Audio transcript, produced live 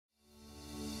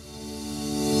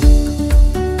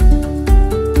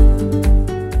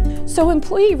So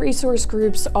employee resource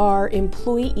groups are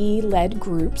employee-led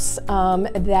groups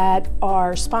that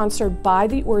are sponsored by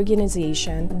the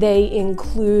organization. They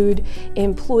include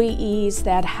employees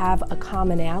that have a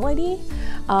commonality,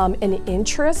 an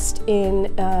interest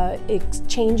in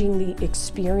changing the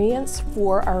experience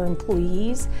for our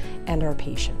employees and our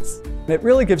patients. It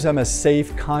really gives them a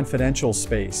safe, confidential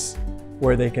space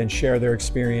where they can share their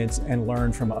experience and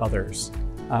learn from others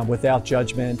without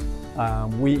judgment.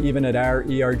 We, even at our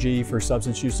ERG for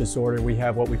substance use disorder, we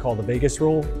have what we call the Vegas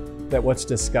rule, that what's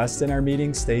discussed in our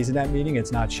meeting stays in that meeting.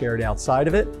 It's not shared outside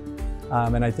of it.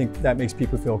 And I think that makes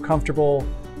people feel comfortable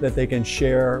that they can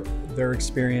share their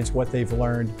experience, what they've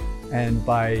learned, and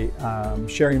by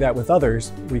sharing that with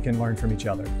others, we can learn from each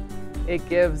other. It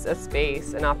gives a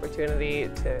space, an opportunity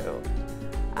to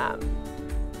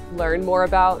learn more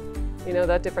about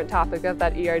that different topic of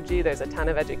that ERG. There's a ton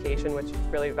of education, which is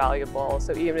really valuable.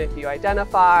 So even if you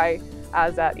identify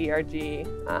as that ERG,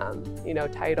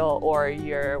 title, or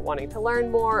you're wanting to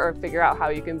learn more or figure out how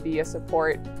you can be a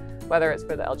support, whether it's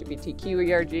for the LGBTQ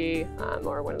ERG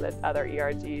or one of the other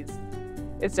ERGs,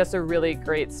 it's just a really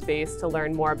great space to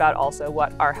learn more about also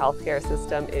what our healthcare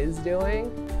system is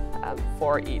doing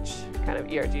for each kind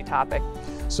of ERG topic.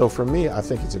 So for me, I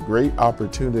think it's a great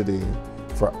opportunity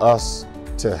for us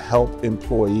to help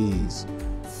employees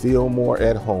feel more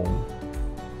at home,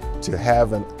 to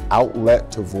have an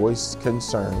outlet to voice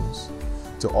concerns,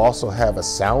 to also have a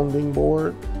sounding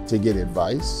board to get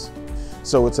advice.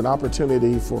 So it's an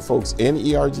opportunity for folks in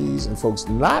ERGs and folks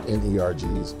not in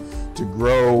ERGs to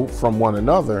grow from one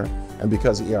another. And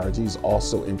because ERGs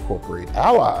also incorporate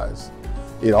allies,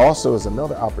 it also is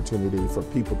another opportunity for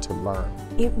people to learn.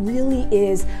 It really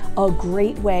is a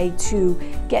great way to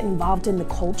get involved in the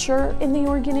culture in the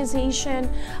organization,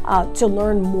 to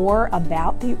learn more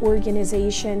about the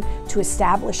organization, to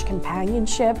establish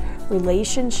companionship,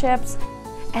 relationships,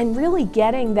 and really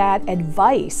getting that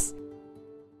advice